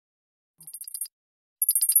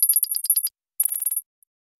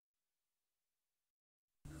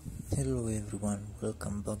Hello everyone,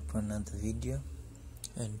 welcome back to another video,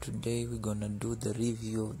 and today we're gonna do the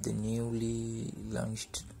review of the newly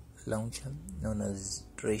launched launcher known as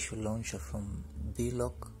Ratio launcher from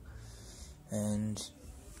Blloc, and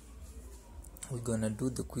we're gonna do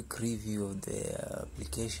the quick review of the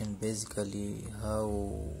application, basically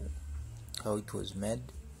how it was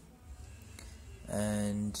made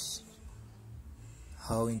and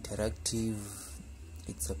how interactive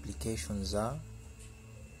its applications are,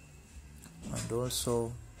 and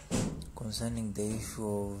also concerning the issue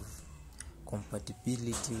of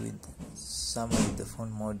compatibility with some of the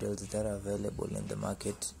phone models that are available in the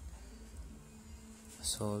market.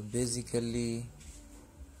 So basically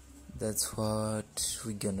that's what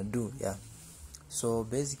we're gonna do. So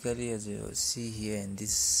basically, as you see here in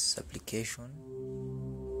this application,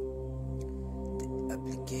 the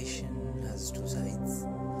application has two sides.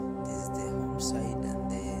 This is the home side and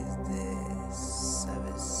there is the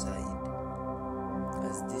service side.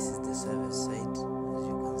 As this is the service side, as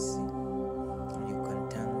you can see, you can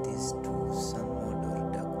turn this to sun mode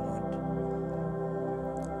or dark mode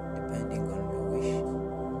depending on your wish.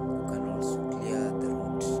 You can also clear the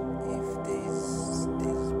root if there is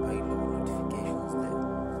pile of notifications there.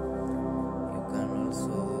 You can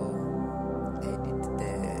also edit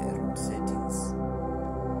the root settings,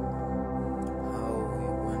 how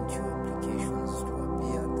you want your applications to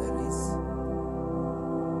appear.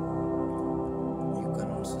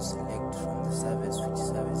 Select from the service which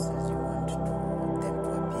services you want them to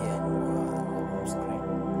appear in your home screen.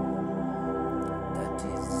 That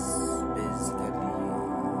is basically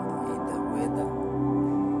either weather,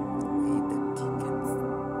 either tickets,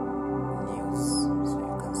 news. So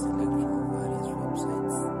you can select from various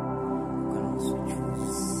websites. You can also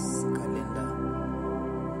choose calendar.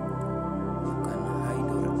 You can hide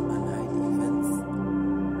or unhide events.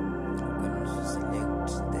 You can also select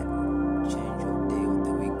the change of day of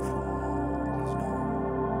the week from,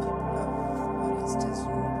 people have various tests on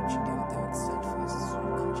which day of the week start first, so you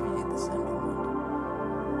can change it the Sunday morning.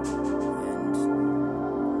 And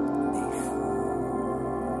the issue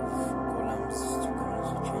of columns, you can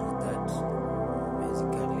also change that,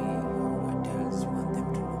 basically what else you want them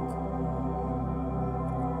to look.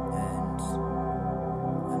 And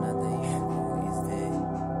another issue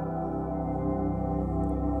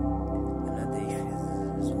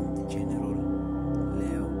is on the general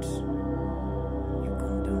layout. You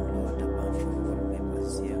can download a bunch of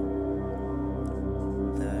wallpapers here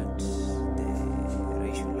that the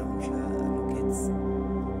Ratio launcher allocates,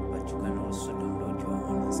 but you can also download your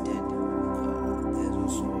own instead. There's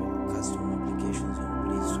also custom applications on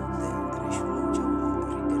Play Store. The Ratio launcher will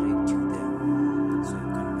redirect you there, so you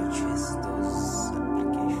can purchase those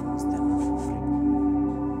applications then for free.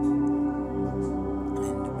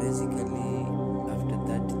 And basically after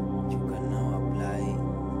that, you can now apply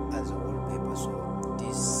as a wallpaper. So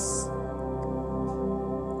this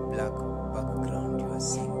black background you are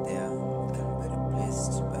seeing there can be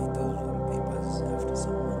replaced by those wallpapers after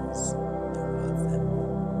someone's downloads them.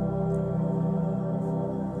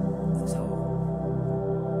 So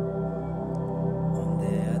on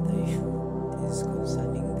the other issue is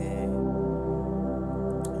concerning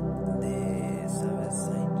the service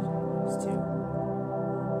side still.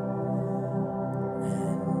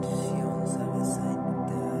 And here on the service side,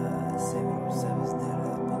 there are several services that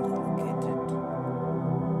have been allocated.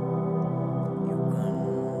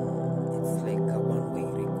 It's like a one-way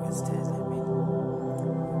request. You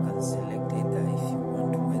can select either if you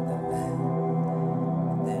want weather,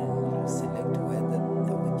 then you select weather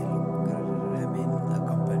with the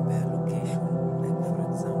accompanied by a location, like for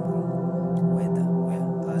example, weather where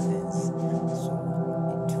Athens. So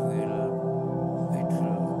it will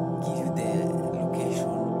give you the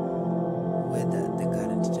location weather at the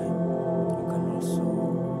current time. You can also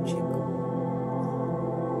check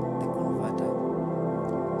the converter,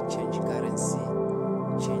 change currency,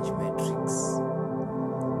 change metrics,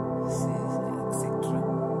 etc.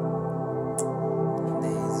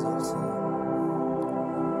 There is also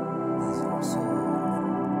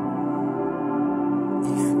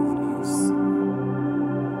issue of news.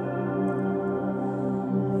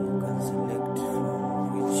 You can select from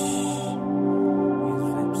which news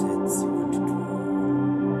websites you want to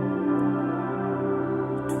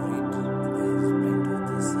read. There is plenty of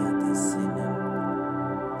this here. There's CNN,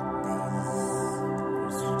 there is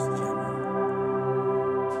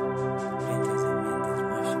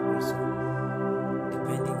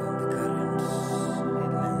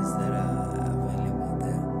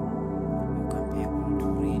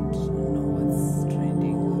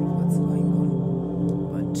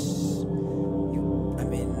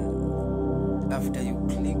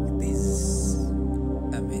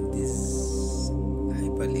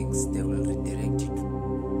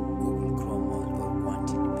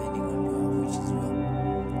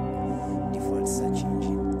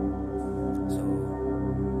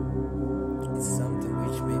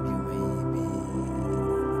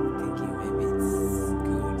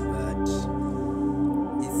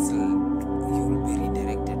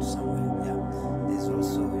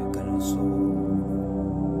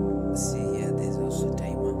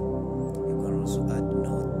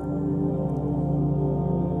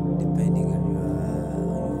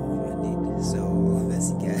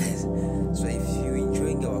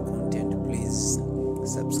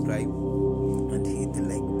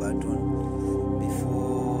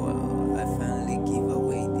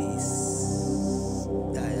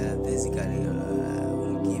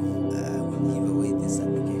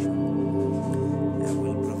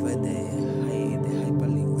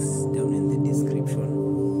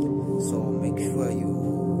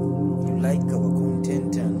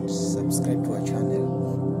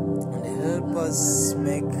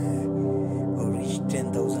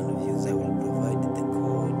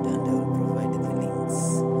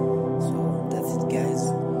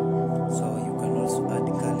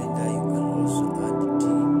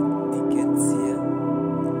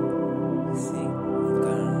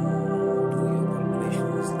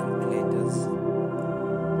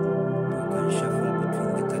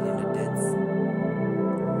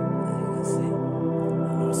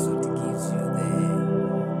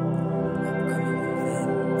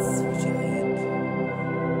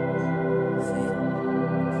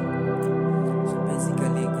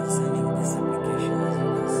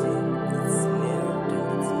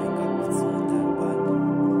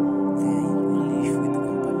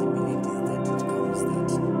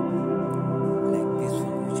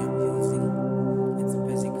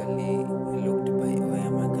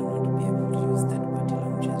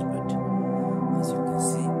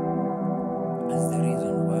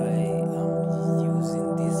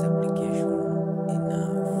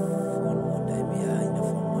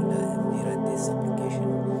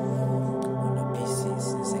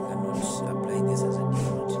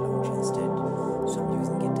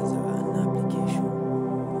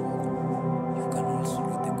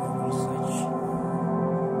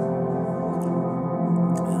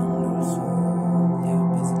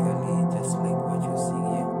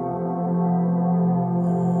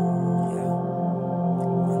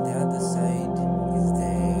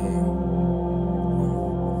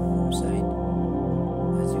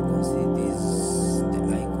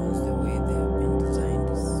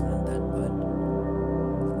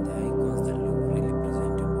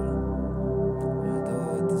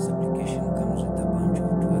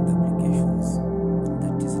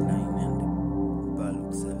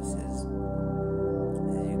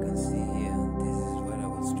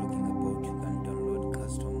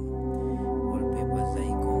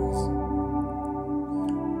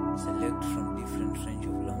select from different range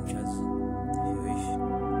of launchers if you wish.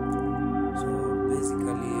 So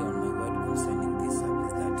basically on my word concerning this app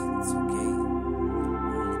is that it's okay,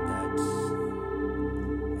 only that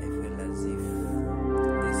I feel as if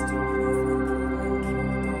there's still room for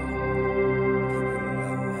improvement.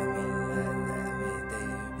 They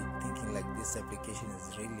be thinking like this application is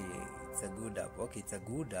really, it's a good app. Okay, it's a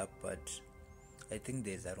good app, but I think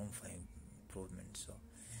there's a room for improvement. So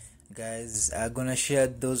guys, I'm gonna share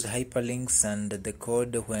those hyperlinks and the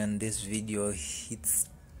code when this video hits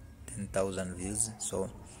 10,000 views. So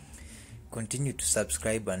continue to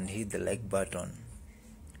subscribe and hit the like button,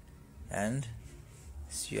 and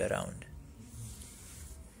see you around.